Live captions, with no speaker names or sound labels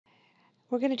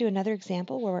We're going to do another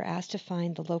example where we're asked to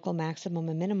find the local maximum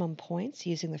and minimum points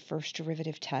using the first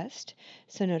derivative test.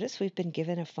 So notice we've been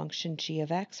given a function g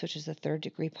of x, which is a third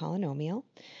degree polynomial.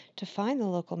 To find the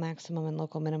local maximum and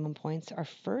local minimum points, our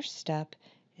first step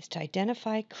is to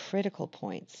identify critical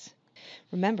points.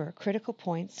 Remember, critical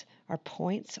points are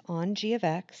points on g of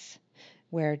x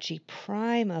where g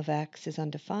prime of x is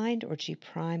undefined or g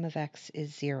prime of x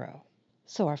is 0.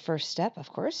 So our first step,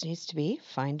 of course, needs to be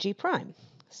find g prime.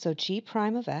 So g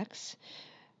prime of x,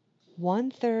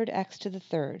 1/3 x to the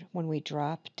third. When we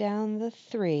drop down the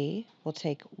 3, we'll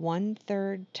take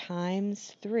 1/3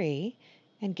 times 3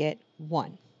 and get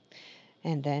 1.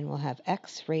 And then we'll have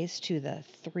x raised to the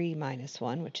 3 minus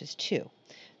 1, which is 2.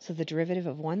 So the derivative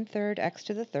of 1/3 x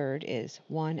to the third is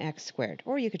 1x squared,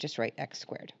 or you could just write x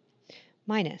squared.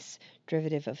 Minus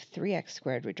derivative of 3x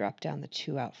squared, we drop down the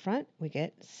 2 out front, we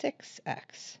get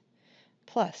 6x.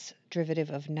 Plus derivative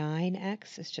of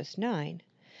 9x is just 9.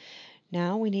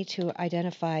 Now we need to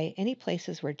identify any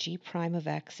places where g prime of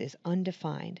x is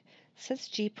undefined. Since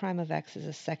g prime of x is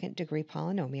a second degree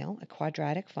polynomial, a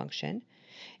quadratic function,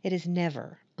 it is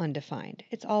never undefined.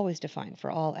 It's always defined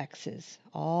for all x's.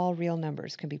 All real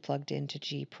numbers can be plugged into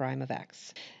g prime of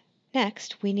x.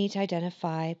 Next, we need to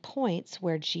identify points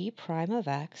where g prime of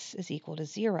x is equal to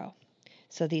 0.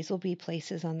 So these will be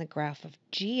places on the graph of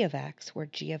g of x where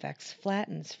g of x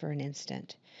flattens for an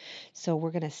instant. So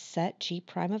we're going to set g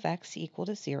prime of x equal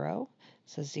to 0.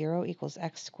 So 0 equals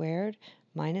x squared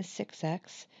minus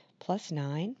 6x plus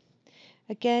 9.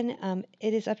 Again,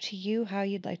 it is up to you how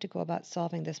you'd like to go about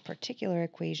solving this particular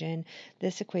equation.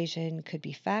 This equation could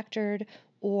be factored,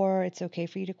 or it's okay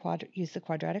for you to use the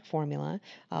quadratic formula.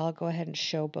 I'll go ahead and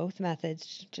show both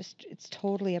methods. It's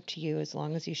totally up to you as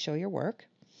long as you show your work.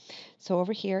 So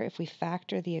over here, if we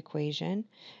factor the equation,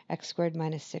 x squared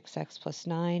minus 6x plus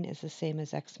 9 is the same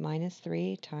as x minus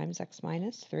 3 times x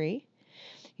minus 3.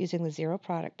 Using the zero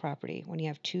product property, when you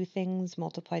have two things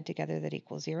multiplied together that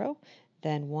equal 0,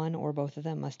 then one or both of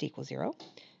them must equal 0.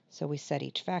 So we set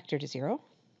each factor to 0.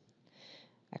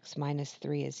 X minus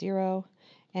 3 is 0.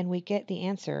 And we get the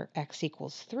answer x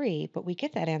equals 3, but we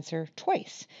get that answer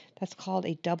twice. That's called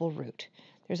a double root.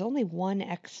 There's only one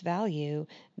x value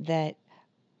that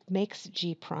makes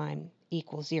g prime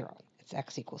equal 0. It's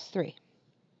x equals 3.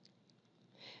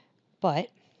 But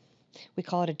we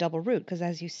call it a double root because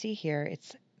as you see here,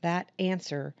 it's that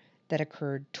answer that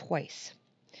occurred twice.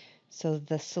 So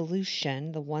the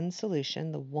solution, the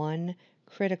one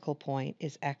critical point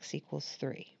is x equals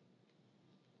 3.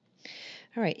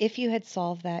 All right, if you had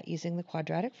solved that using the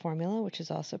quadratic formula, which is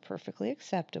also perfectly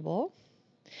acceptable,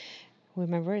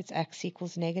 remember it's x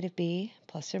equals negative b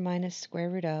plus or minus square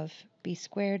root of b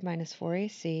squared minus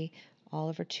 4ac all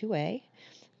over 2a.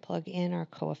 Plug in our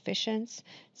coefficients.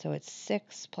 So it's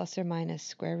 6 plus or minus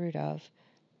square root of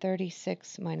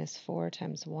 36 minus 4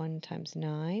 times 1 times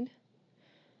 9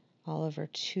 all over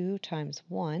 2 times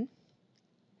 1.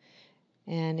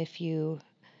 And if you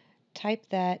type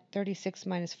that 36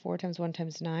 minus 4 times 1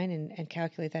 times 9 and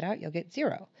calculate that out, you'll get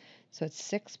 0. So it's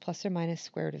 6 plus or minus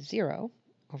square root of 0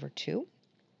 over 2.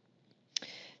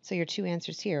 So your two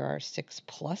answers here are 6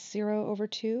 plus 0 over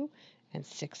 2 and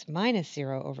 6 minus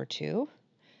 0 over 2.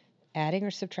 Adding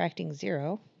or subtracting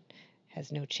 0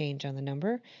 has no change on the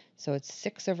number. So it's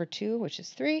 6 over 2, which is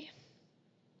 3.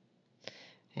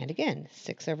 And again,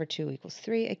 6 over 2 equals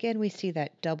 3. Again, we see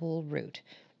that double root.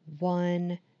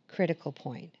 One critical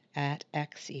point at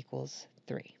x equals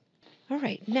 3. All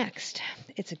right, next,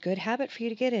 it's a good habit for you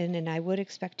to get in, and I would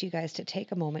expect you guys to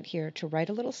take a moment here to write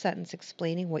a little sentence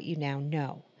explaining what you now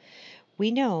know.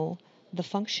 We know the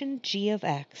function g of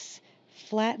x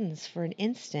flattens for an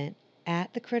instant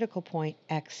at the critical point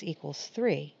x equals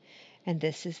 3. And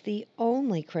this is the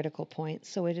only critical point,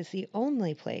 so it is the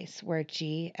only place where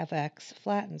g of x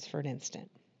flattens for an instant.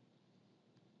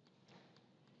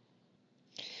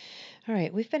 All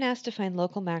right, we've been asked to find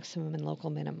local maximum and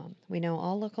local minimum. We know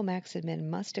all local max and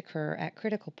min must occur at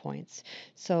critical points,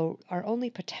 so our only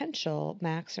potential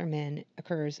max or min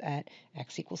occurs at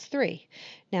x equals 3.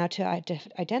 Now to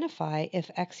identify if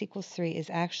x equals 3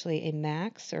 is actually a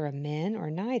max or a min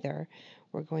or neither,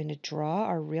 we're going to draw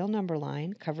our real number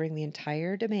line covering the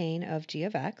entire domain of g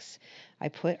of x. I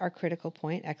put our critical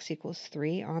point x equals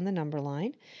 3 on the number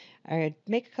line. I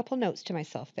make a couple notes to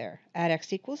myself there. At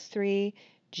x equals 3,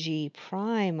 g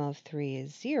prime of 3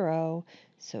 is 0,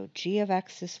 so g of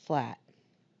x is flat.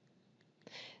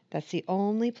 That's the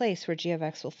only place where g of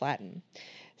x will flatten.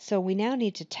 So we now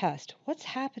need to test what's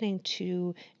happening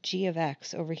to g of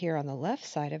x over here on the left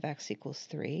side of x equals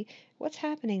 3. What's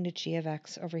happening to g of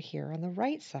x over here on the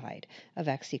right side of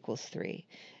x equals 3?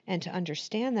 And to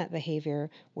understand that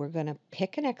behavior, we're going to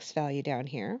pick an x value down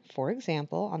here. For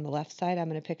example, on the left side, I'm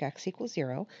going to pick x equals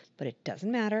 0, but it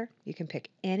doesn't matter. You can pick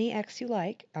any x you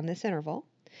like on this interval.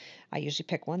 I usually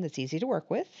pick one that's easy to work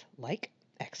with, like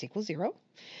x equals 0.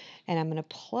 And I'm going to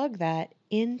plug that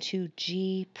into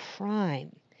g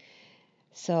prime.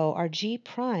 So our g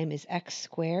prime is x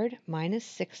squared minus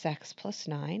 6x plus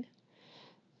 9.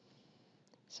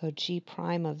 So g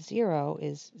prime of 0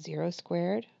 is 0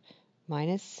 squared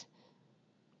minus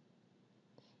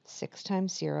 6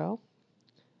 times 0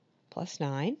 plus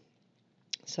 9.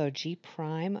 So g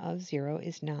prime of 0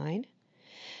 is 9.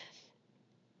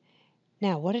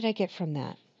 Now, what did I get from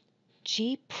that?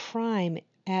 G prime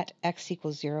at x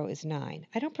equals 0 is 9.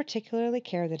 I don't particularly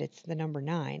care that it's the number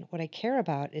 9. What I care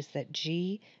about is that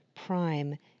g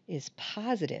prime is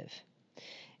positive.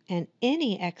 And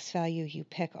any x value you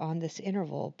pick on this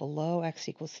interval below x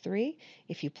equals 3,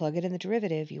 if you plug it in the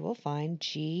derivative, you will find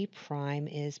g prime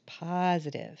is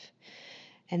positive.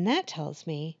 And that tells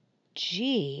me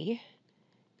g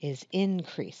is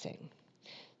increasing.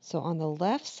 So on the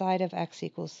left side of x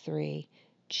equals 3,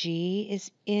 g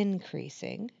is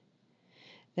increasing.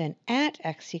 Then at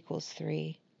x equals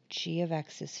 3, g of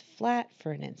x is flat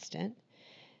for an instant.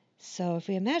 So if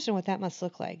we imagine what that must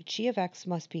look like, g of x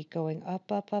must be going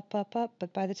up, up, up, up, up,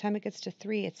 but by the time it gets to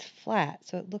 3, it's flat.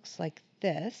 So it looks like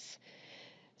this.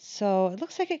 So it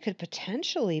looks like it could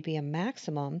potentially be a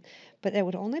maximum, but it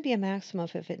would only be a maximum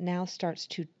if it now starts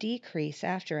to decrease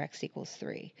after x equals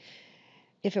 3.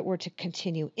 If it were to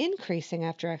continue increasing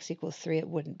after x equals 3, it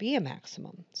wouldn't be a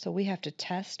maximum. So we have to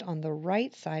test on the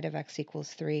right side of x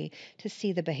equals 3 to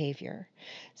see the behavior.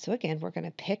 So again, we're going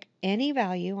to pick any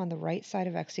value on the right side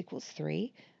of x equals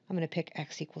 3. I'm going to pick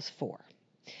x equals 4.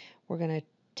 We're going to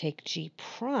take g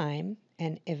prime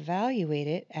and evaluate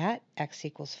it at x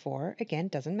equals 4. Again,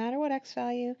 doesn't matter what x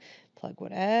value. Plug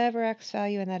whatever x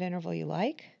value in that interval you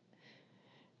like.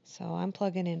 So I'm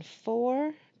plugging in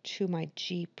 4 to my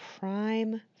g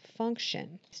prime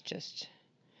function. It's just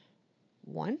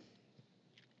 1.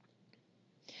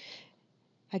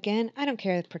 Again, I don't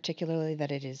care particularly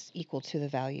that it is equal to the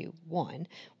value 1.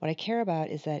 What I care about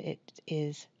is that it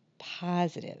is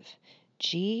positive.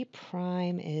 G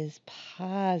prime is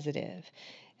positive,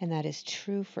 and that is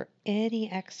true for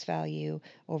any x value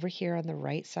over here on the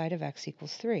right side of x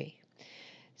equals 3.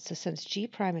 So since g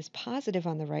prime is positive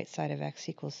on the right side of x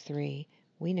equals 3,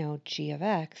 we know g of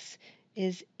x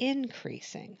is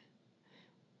increasing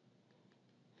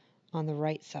on the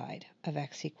right side of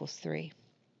x equals 3.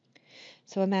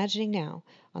 So imagining now,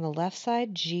 on the left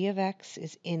side, g of x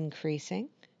is increasing,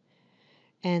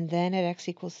 and then at x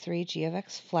equals 3, g of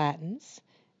x flattens,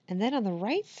 and then on the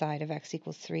right side of x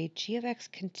equals 3, g of x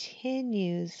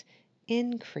continues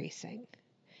increasing.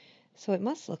 So it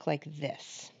must look like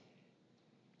this.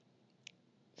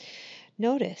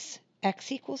 Notice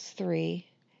x equals 3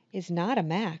 is not a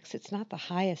max, it's not the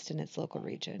highest in its local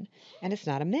region, and it's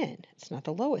not a min, it's not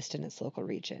the lowest in its local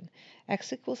region.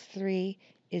 X equals 3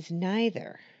 is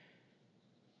neither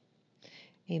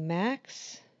a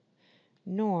max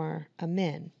nor a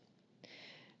min.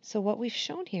 So what we've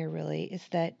shown here really is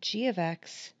that g of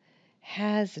x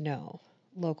has no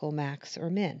local max or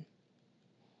min.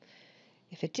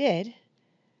 If it did,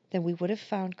 then we would have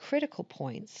found critical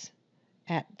points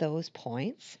at those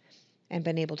points and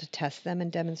been able to test them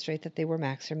and demonstrate that they were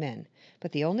max or min.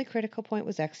 But the only critical point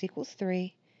was x equals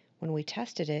 3. When we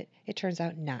tested it, it turns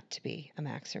out not to be a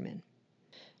max or min.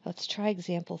 Let's try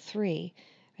example 3.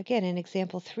 Again, in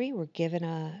example 3, we're given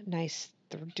a nice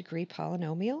third-degree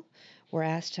polynomial. We're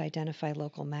asked to identify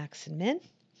local max and min.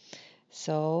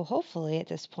 So hopefully at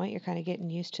this point, you're kind of getting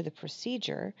used to the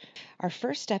procedure. Our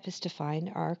first step is to find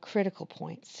our critical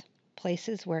points,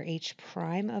 places where h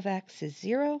prime of x is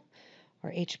 0,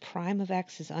 or h prime of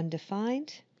x is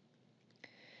undefined.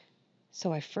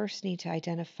 So I first need to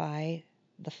identify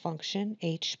the function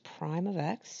h prime of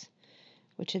x,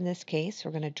 which in this case, we're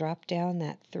going to drop down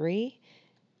that 3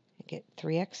 and get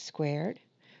 3x squared.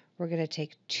 We're going to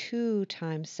take 2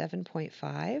 times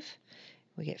 7.5.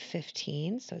 We get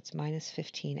 15, so it's minus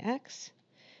 15x.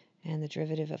 And the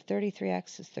derivative of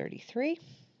 33x is 33.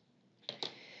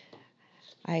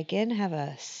 I again have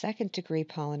a second degree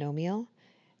polynomial.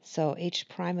 So h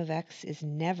prime of x is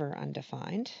never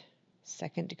undefined.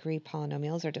 Second degree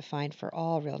polynomials are defined for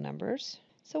all real numbers.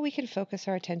 So we can focus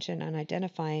our attention on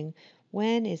identifying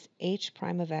when is h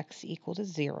prime of x equal to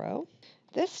 0.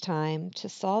 This time, to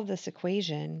solve this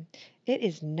equation, it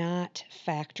is not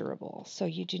factorable, so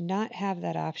you do not have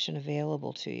that option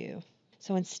available to you.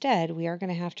 So instead, we are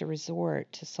going to have to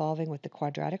resort to solving with the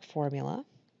quadratic formula.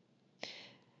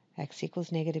 X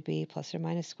equals negative b plus or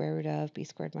minus square root of b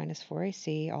squared minus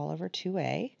 4ac all over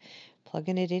 2a.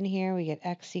 Plugging it in here, we get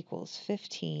x equals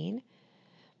 15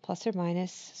 plus or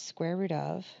minus square root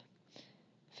of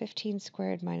 15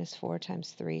 squared minus 4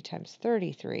 times 3 times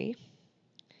 33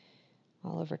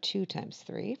 all over 2 times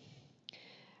 3.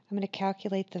 I'm going to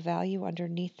calculate the value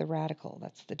underneath the radical.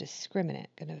 That's the discriminant.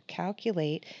 I'm going to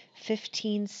calculate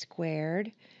 15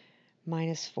 squared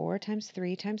minus 4 times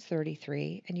 3 times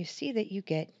 33, and you see that you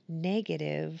get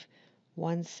negative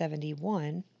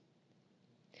 171.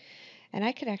 And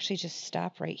I could actually just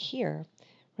stop right here.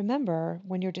 Remember,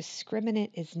 when your discriminant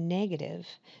is negative,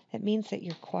 that means that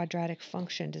your quadratic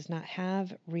function does not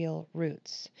have real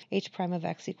roots. H prime of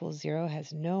x equals 0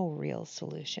 has no real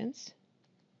solutions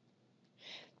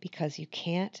because you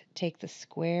can't take the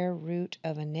square root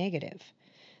of a negative.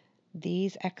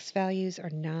 These x values are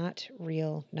not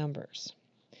real numbers.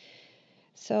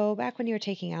 So back when you were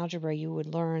taking algebra, you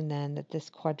would learn then that this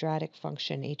quadratic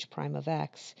function h prime of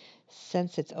x,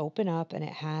 since it's open up and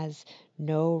it has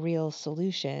no real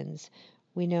solutions,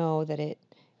 we know that it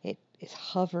is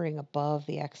hovering above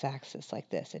the x-axis like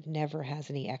this. It never has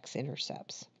any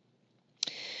x-intercepts.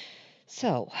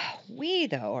 So we,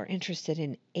 though, are interested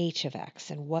in h of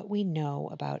x and what we know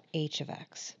about h of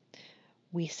x.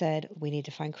 We said we need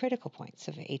to find critical points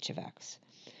of h of x.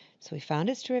 So we found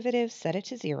its derivative, set it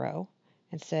to 0,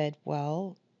 and said,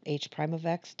 well, h prime of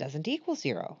x doesn't equal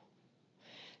 0.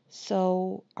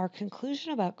 So our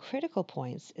conclusion about critical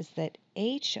points is that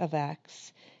h of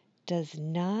x does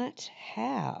not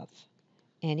have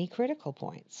any critical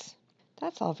points.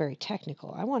 That's all very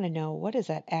technical. I want to know, what does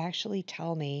that actually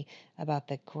tell me about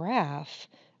the graph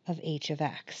of h of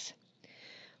x?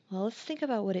 Well, let's think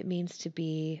about what it means to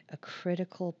be a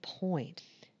critical point.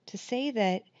 To say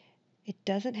that it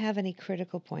doesn't have any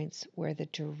critical points where the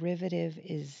derivative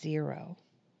is 0.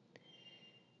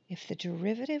 If the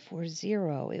derivative were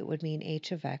 0, it would mean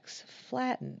h of x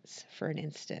flattens for an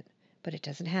instant, but it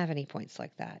doesn't have any points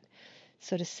like that.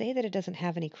 So to say that it doesn't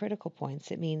have any critical points,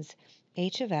 it means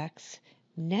h of x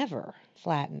never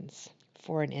flattens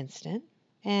for an instant.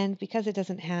 And because it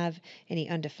doesn't have any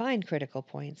undefined critical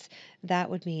points, that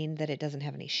would mean that it doesn't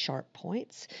have any sharp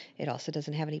points. It also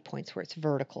doesn't have any points where it's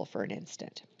vertical for an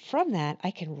instant. From that,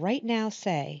 I can right now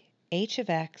say h of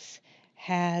x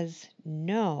has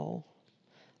no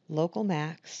local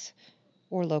max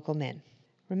or local min.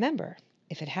 Remember,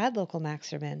 if it had local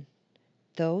max or min,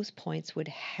 those points would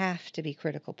have to be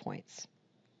critical points.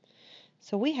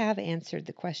 So we have answered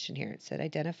the question here. It said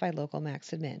identify local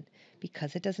max and min.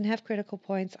 Because it doesn't have critical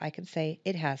points, I can say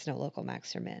it has no local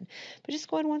max or min. But just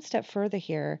going one step further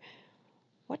here,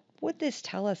 what would this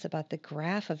tell us about the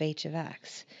graph of h of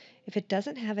x? If it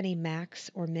doesn't have any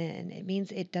max or min, it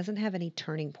means it doesn't have any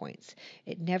turning points.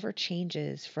 It never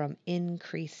changes from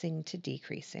increasing to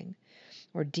decreasing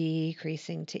or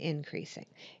decreasing to increasing.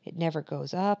 It never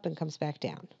goes up and comes back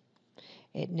down.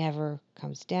 It never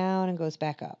comes down and goes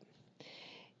back up.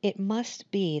 It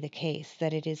must be the case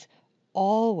that it is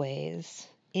always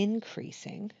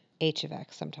increasing, h of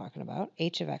x I'm talking about,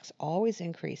 h of x always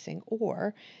increasing,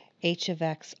 or h of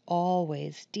x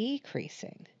always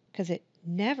decreasing, because it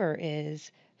never is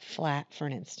flat for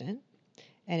an instant,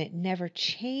 and it never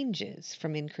changes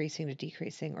from increasing to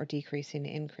decreasing or decreasing to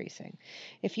increasing.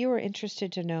 If you were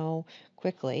interested to know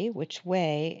quickly which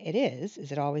way it is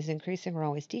it always increasing or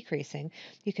always decreasing,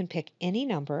 you can pick any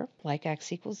number, like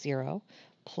x equals 0,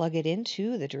 plug it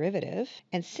into the derivative,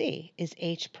 and see, is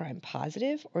h prime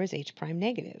positive or is h prime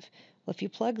negative? Well, if you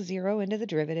plug 0 into the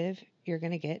derivative, you're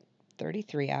going to get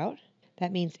 33 out.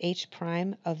 That means h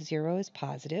prime of 0 is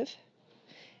positive.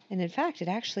 And in fact, it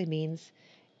actually means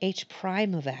h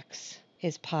prime of x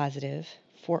is positive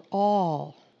for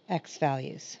all x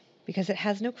values. Because it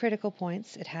has no critical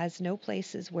points, it has no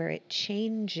places where it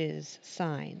changes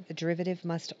sign. The derivative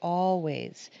must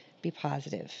always be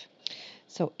positive.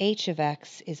 So h of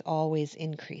x is always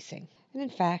increasing. And in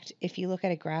fact, if you look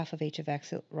at a graph of h of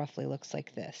x, it roughly looks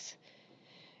like this.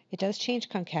 It does change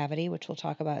concavity, which we'll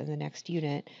talk about in the next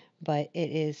unit, but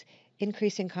it is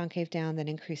increasing concave down, then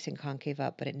increasing concave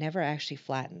up, but it never actually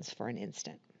flattens for an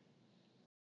instant.